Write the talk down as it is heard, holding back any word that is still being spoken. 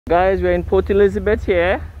Guys, we're in Port Elizabeth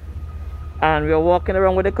here, and we're walking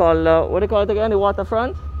around what they call it again, the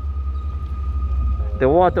waterfront. The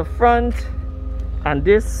waterfront, and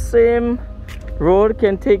this same road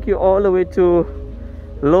can take you all the way to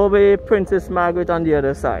Low Bay Princess Margaret on the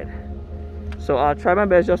other side. So I'll try my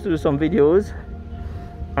best just to do some videos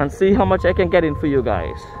and see how much I can get in for you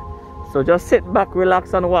guys. So just sit back,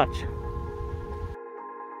 relax and watch.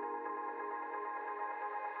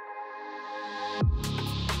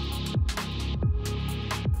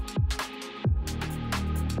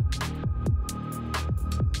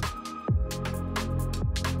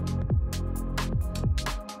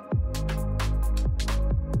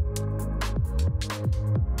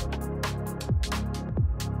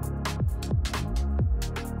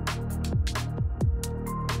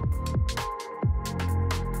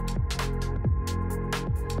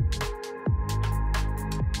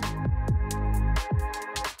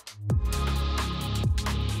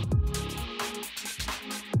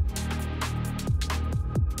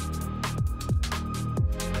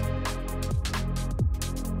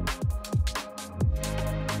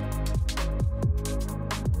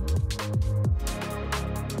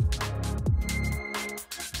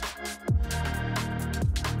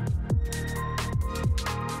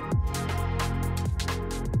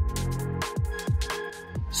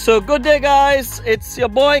 So good day guys, it's your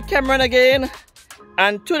boy Cameron again,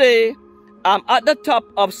 and today I'm at the top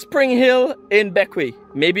of Spring Hill in Bequia.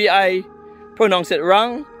 Maybe I pronounce it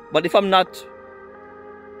wrong, but if I'm not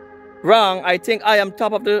wrong, I think I am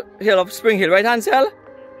top of the hill of Spring Hill, right Hansel?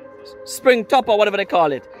 Spring top or whatever they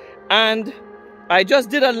call it. And I just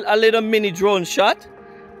did a little mini drone shot,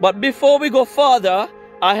 but before we go further,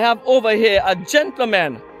 I have over here a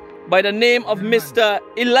gentleman by the name of Mr.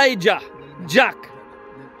 Elijah Jack,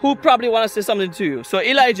 who probably wants to say something to you. So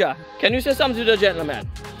Elijah, can you say something to the gentleman?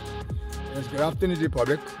 Yes, good afternoon to the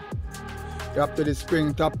public. We're up to the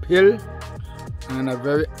Spring Top Hill, and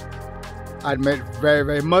I admire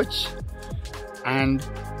very much. And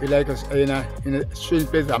we like us in a strange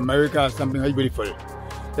place, America or something, how beautiful.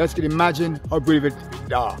 Just can imagine how beautiful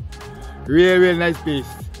it is. Really nice place.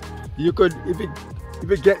 You could, if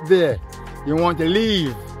you get there, you want to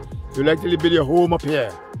leave, you like to build your home up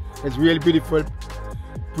here. It's really beautiful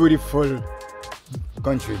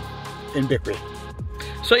country in Bequia.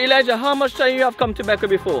 So Elijah, how much time you have come to Bequia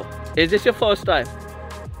before? Is this your first time?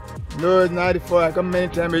 No, it's not before. I come many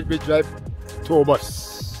times we drive tour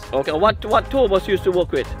bus. Okay, what tour bus you used to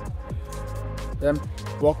work with?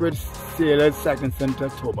 Work with Sailors Cycling Center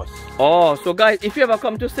tour bus. Oh, so guys, if you ever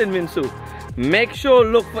come to St. Vincent, make sure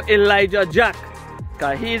look for Elijah Jack,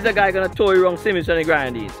 because he's the guy gonna tow you around St. Vincent and the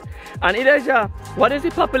Grenadines. And Elijah, what is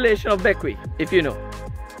the population of Bequia, if you know?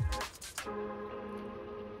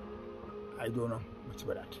 I don't know much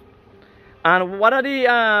about that. And what are the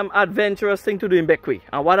adventurous things to do in Bequia?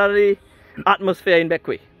 And what are the atmosphere in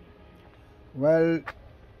Bequia? Well,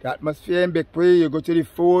 the atmosphere in Bequia, you go to the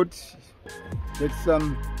fort, get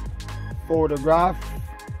some photograph.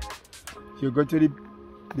 You go to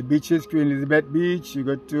the beaches, Queen Elizabeth Beach. You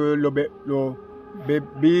go to Low Bay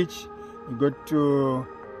Beach. You go to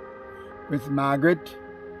Princess Margaret.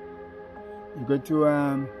 You go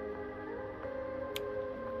to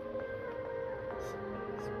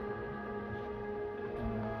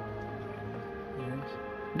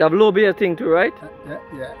Low Bay thing too, right?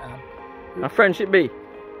 Yeah. A Friendship Bay.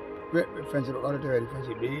 Friendship Bay. You go to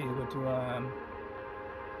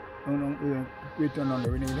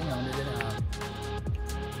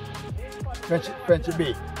Friendship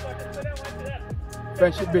Bay.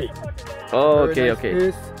 Friendship Bay. Oh, okay, nice okay.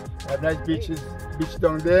 Place. Have nice beach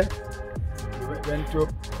down there. We went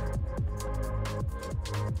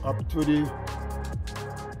up to the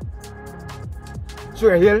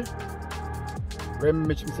Sugar Hill. When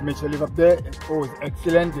Mr. Mitchell live up there, oh, it's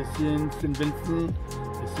excellent. You've seen St. Vincent,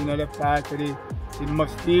 you've seen other parts of the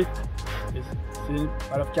Mustique, you've seen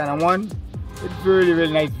part of Channel 1. It's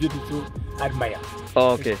really nice view to admire.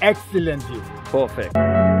 Okay. It's excellent view. Perfect.